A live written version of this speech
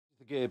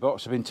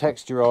Gearbox I've been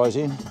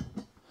texturising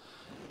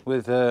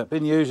with,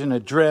 been using a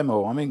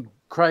Dremel. I mean,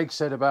 Craig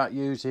said about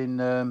using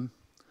a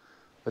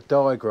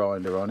die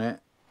grinder on it,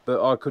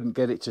 but I couldn't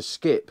get it to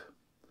skip.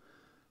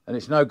 And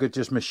it's no good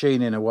just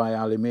machining away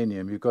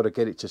aluminium. You've got to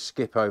get it to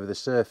skip over the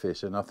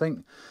surface. And I think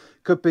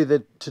it could be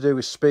to do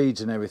with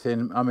speeds and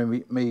everything. I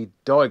mean, me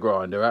die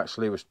grinder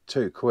actually was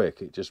too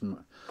quick. It just,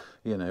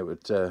 you know, it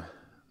would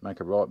make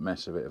a right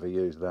mess of it if I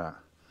used that.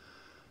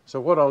 So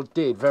what I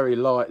did very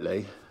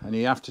lightly, and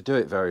you have to do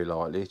it very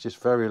lightly,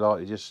 just very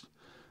lightly, just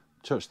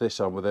touch this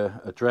on with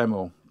a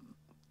Dremel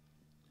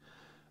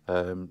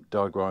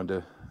die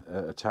grinder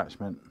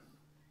attachment.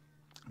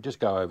 Just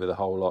go over the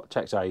whole lot. It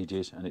takes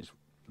ages and it's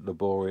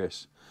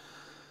laborious.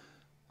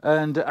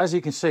 And as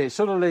you can see, it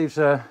sort of leaves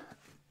an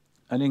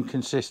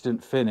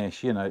inconsistent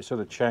finish. You know, it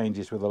sort of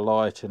changes with the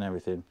light and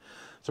everything.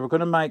 So we're going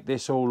to make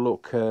this all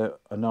look a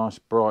nice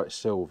bright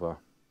silver.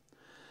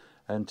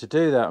 And to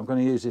do that, I'm going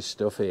to use this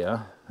stuff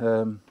here,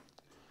 Rub'nBuff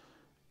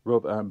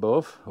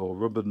or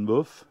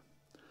Rub'nBuff.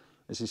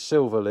 This is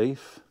silver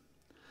leaf,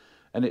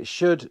 and it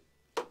should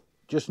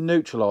just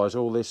neutralise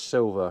all this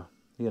silver,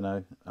 you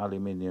know,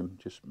 aluminium.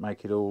 Just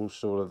make it all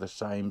sort of the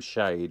same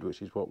shade,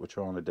 which is what we're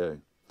trying to do.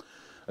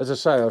 As I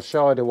say, I've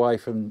shied away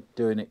from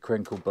doing it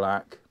crinkle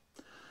black.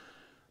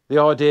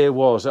 The idea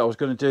was that I was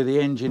going to do the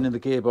engine and the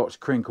gearbox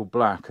crinkle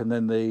black, and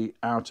then the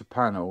outer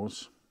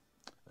panels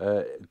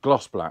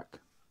gloss black.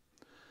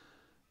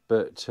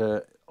 But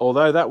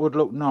although that would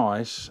look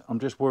nice, I'm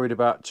just worried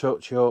about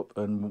touch up,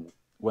 and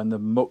when the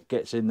muck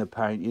gets in the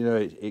paint, you know,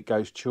 it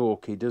goes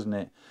chalky, doesn't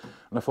it?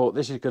 And I thought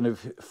this is going to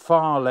be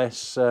far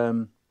less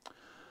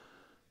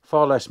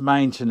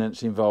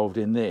maintenance involved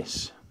in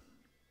this.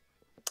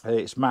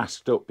 It's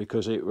masked up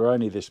because it were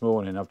only this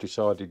morning I've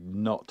decided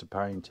not to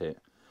paint it.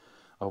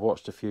 I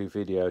watched a few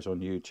videos on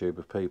YouTube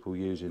of people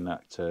using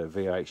that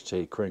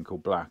VHT crinkle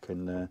black,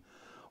 and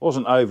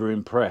wasn't over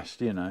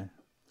impressed, you know.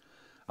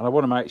 And I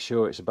want to make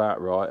sure it's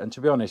about right. And to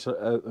be honest,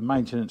 a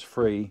maintenance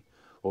free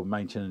or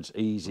maintenance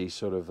easy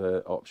sort of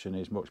option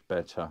is much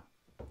better.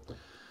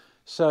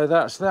 So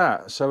that's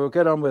that. So we'll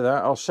get on with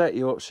that. I'll set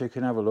you up so you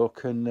can have a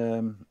look,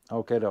 and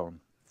I'll get on.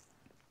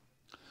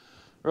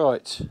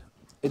 Right,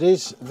 it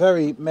is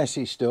very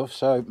messy stuff,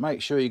 so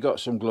make sure you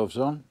got some gloves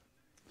on,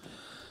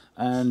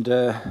 and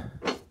an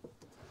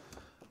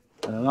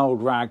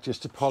old rag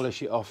just to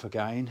polish it off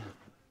again.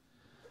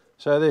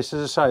 So this,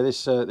 as I say,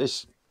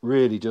 this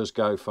really does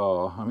go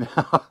far. I mean,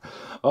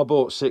 I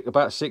bought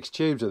about 6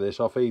 tubes of this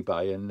off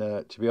eBay, and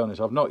to be honest,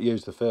 I've not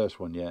used the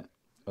first one yet,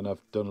 and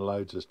I've done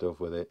loads of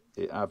stuff with it.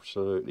 It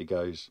absolutely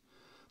goes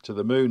to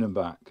the moon and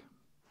back.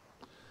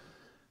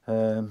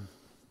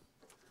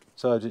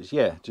 So just,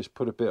 yeah, just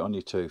put a bit on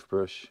your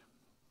toothbrush.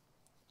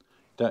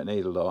 Don't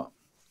need a lot,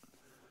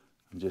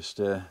 and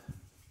just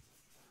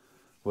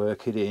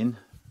work it in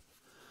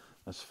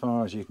as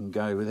far as you can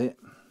go with it.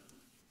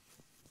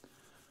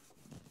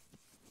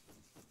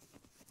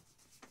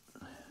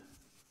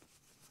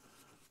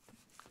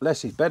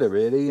 Less is better,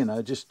 really, you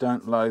know. Just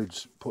don't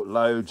put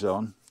loads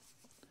on.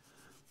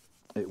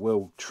 It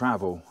will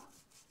travel,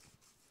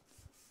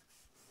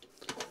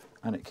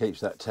 and it keeps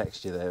that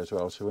texture there as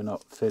well, so we're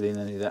not filling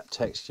any of that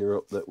texture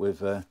up that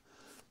we've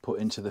put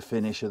into the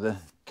finish of the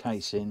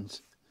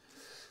casings.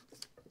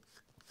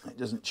 It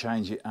doesn't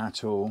change it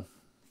at all.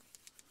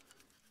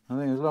 I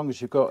think as long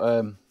as you've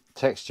got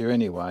texture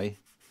anyway,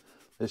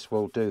 this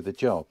will do the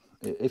job.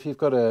 If you've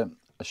got a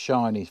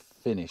shiny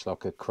finish,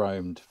 like a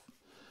chromed,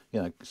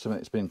 you know, something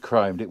that's been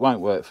chromed, it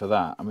won't work for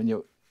that. I mean,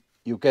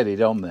 you'll get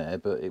it on there,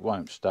 but it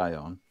won't stay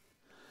on.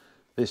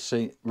 This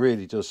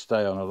really does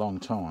stay on a long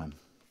time.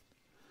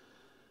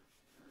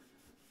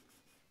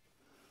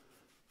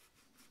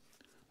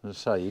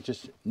 As I say, it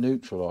just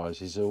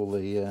neutralises all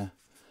the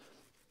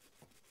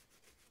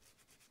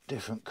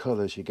different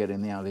colours you get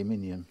in the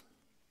aluminium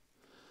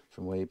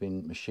from where you've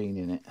been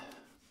machining it.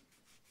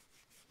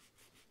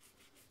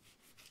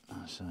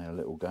 I say a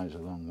little goes a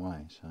long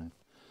way, so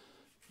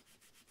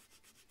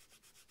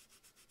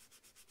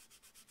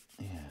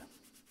yeah.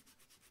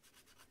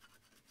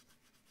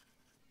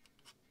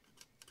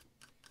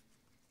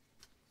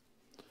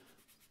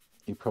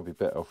 You're probably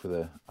better off with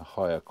a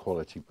higher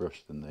quality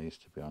brush than these,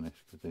 to be honest,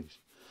 because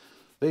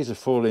these are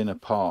falling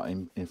apart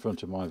in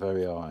front of my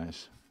very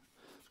eyes.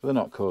 But they're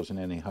not causing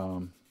any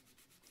harm.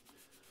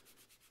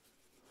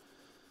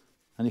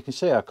 And you can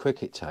see how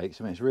quick it takes.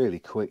 I mean, it's really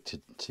quick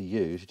to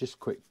use. Just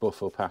quick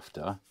buff up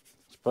after. I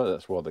suppose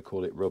that's why they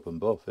call it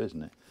Rub'nBuff,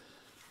 isn't it?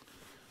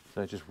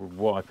 So just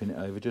wiping it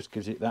over just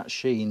gives it that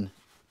sheen.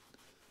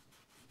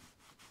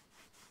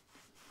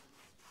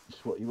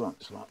 It's what you want.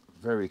 It's like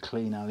very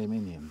clean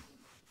aluminium.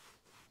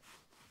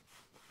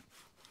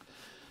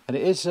 And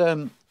it is,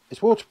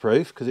 it's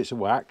waterproof because it's a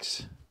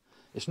wax.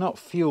 It's not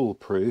fuel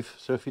proof,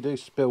 so if you do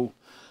spill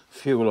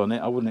fuel on it,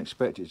 I wouldn't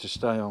expect it to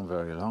stay on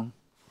very long.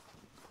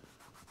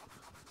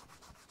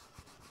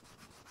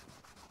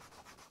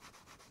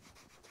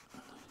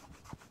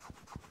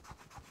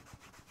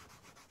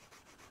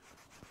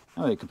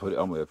 Oh, you can put it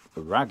on with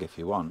a rag if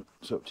you want.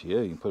 It's up to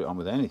you. You can put it on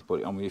with anything.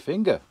 Put it on with your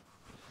finger.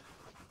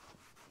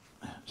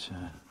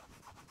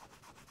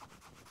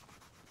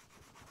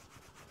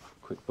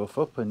 quick buff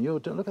up and you're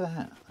done. Look at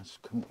that. That's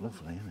come up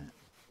lovely, isn't it?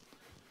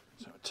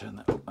 So I'll turn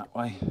that up that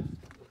way.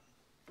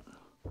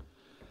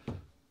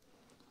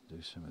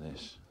 Do some of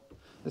this.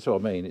 That's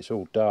what I mean. It's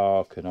all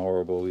dark and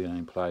horrible, you know,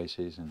 in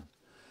places, and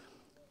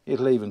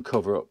it'll even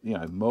cover up, you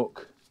know,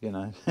 muck, you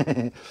know.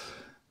 If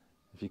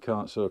you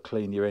can't sort of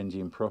clean your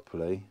engine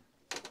properly,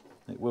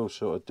 it will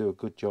sort of do a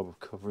good job of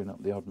covering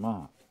up the odd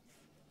mark.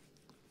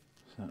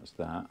 So that's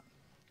that.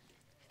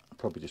 I'll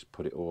probably just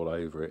put it all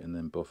over it and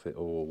then buff it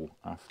all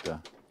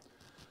after.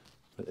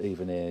 But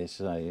even here,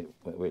 say,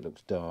 where it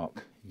looks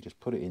dark, you just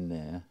put it in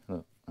there.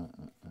 Look,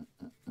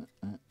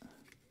 it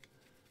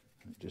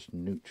just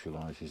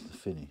neutralises the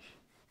finish.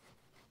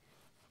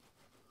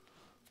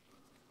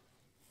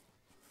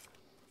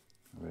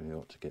 I really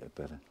ought to get a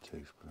better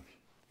toothbrush.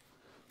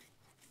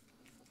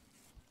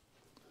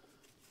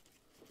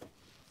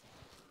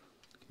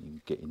 You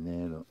can get in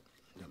there, look,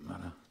 doesn't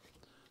matter.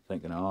 It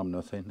ain't going to harm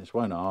nothing. This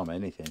won't harm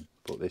anything.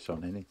 Put this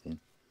on anything.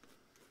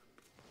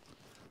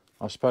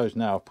 I suppose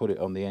now I've put it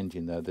on the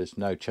engine though, there's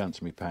no chance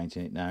of me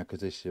painting it now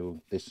because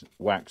this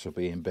wax will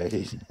be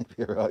embedded. It'll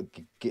be a right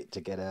git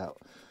to get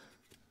out.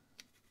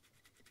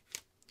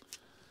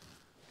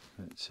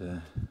 But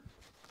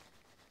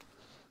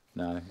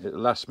no, a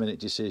last minute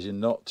decision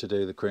not to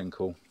do the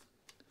crinkle.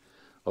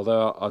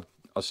 Although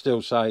I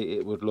still say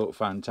it would look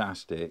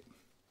fantastic.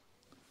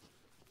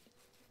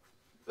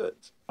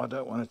 But I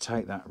don't want to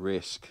take that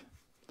risk.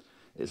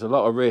 It's a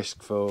lot of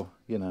risk for,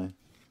 you know,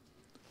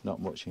 not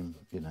much in,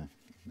 you know,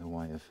 in the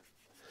way of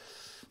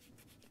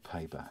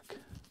payback.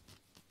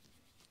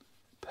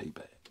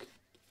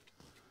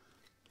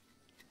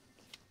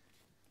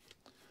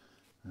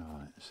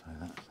 Right, so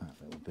that's that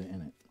little bit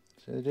in it.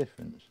 See the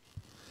difference?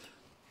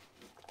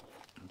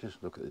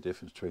 Just look at the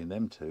difference between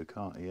them two,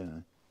 can't you? You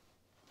know,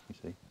 you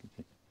see.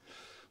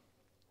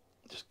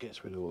 Just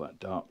gets rid of all that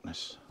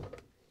darkness.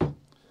 I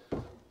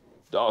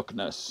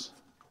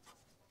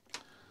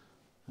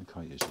think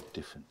I use a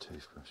different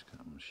toothbrush. Cut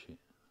on shit.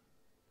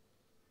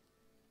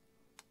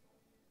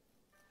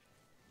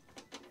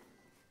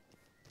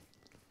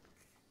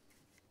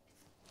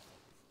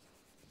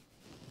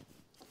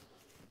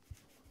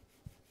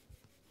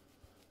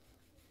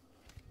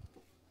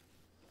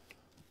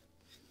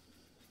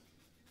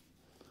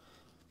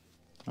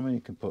 I mean,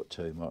 you can put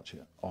too much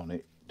on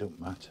it, don't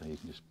matter, you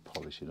can just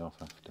polish it off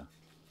after.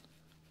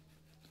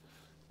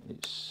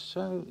 It's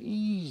so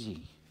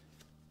easy.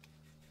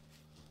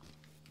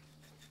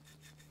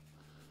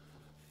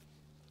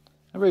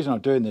 The reason I'm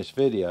doing this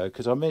video,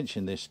 because I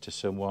mentioned this to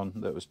someone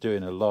that was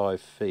doing a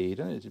live feed,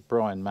 I think it's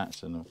Brian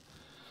Matson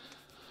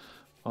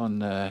on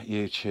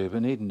YouTube,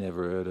 and he'd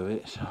never heard of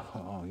it, so I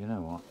thought, oh, you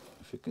know what,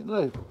 if you can,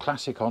 look,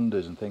 classic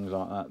Hondas and things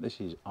like that, this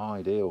is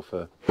ideal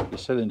for your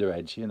cylinder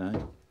heads, you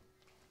know.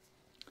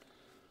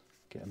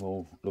 Get them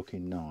all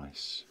looking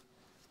nice.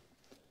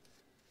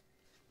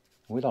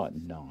 We like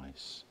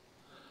nice.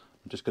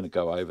 I'm just going to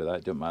go over that,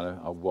 it doesn't matter,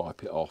 I'll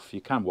wipe it off.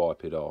 You can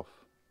wipe it off.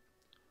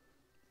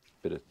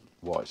 Bit of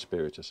white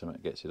spirit or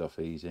something gets it off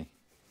easy.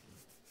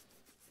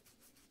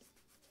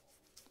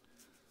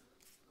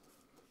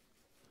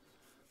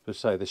 But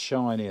say the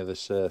shinier the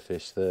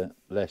surface, the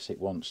less it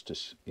wants to,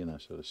 you know,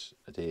 sort of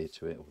adhere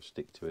to it or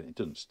stick to it. It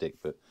doesn't stick,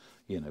 but,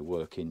 you know,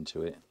 work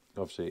into it.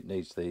 Obviously it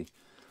needs the...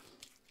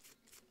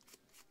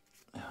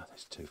 Oh,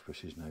 this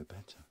toothbrush is no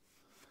better.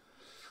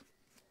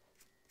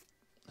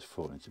 It's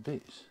falling to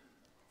bits.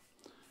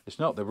 It's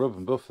not the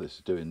Rub'nBuff that's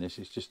doing this,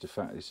 it's just the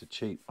fact it's a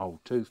cheap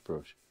old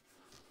toothbrush.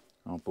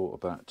 I bought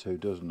about 2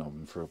 dozen of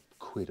them for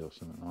 £1 or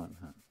something like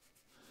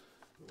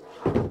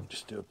that.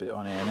 Just do a bit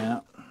on here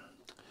now.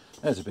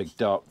 There's a big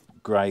dark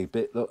grey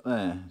bit, look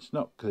there. It's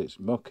not because it's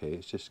mucky,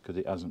 it's just because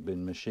it hasn't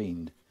been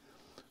machined.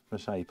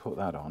 But say you put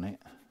that on it,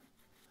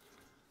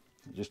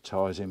 it just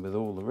ties in with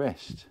all the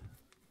rest.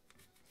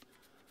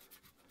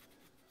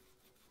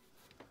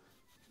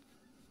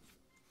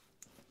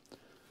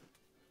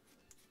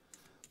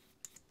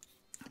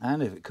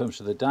 And if it comes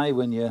to the day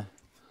when you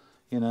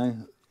know,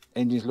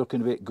 engine's looking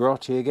a bit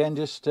grotty again,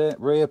 just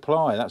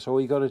reapply. That's all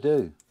you got to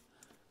do.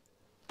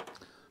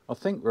 I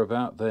think we're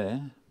about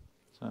there.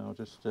 So I'll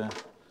just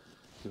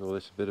give all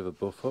this a bit of a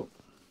buff up.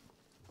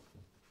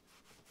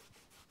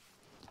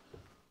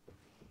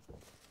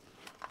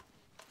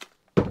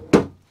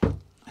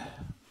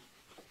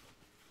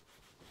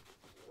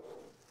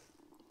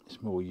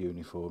 It's more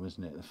uniform,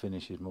 isn't it? The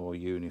finish is more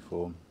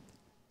uniform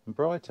and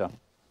brighter.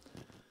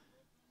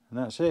 And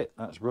that's it,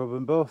 that's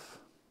Rub'nBuff.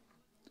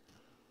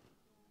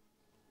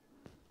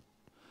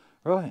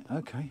 Right,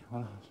 okay,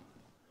 well,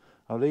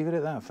 I'll leave it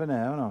at that for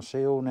now and I'll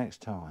see you all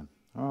next time.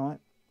 Alright,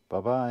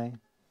 bye-bye.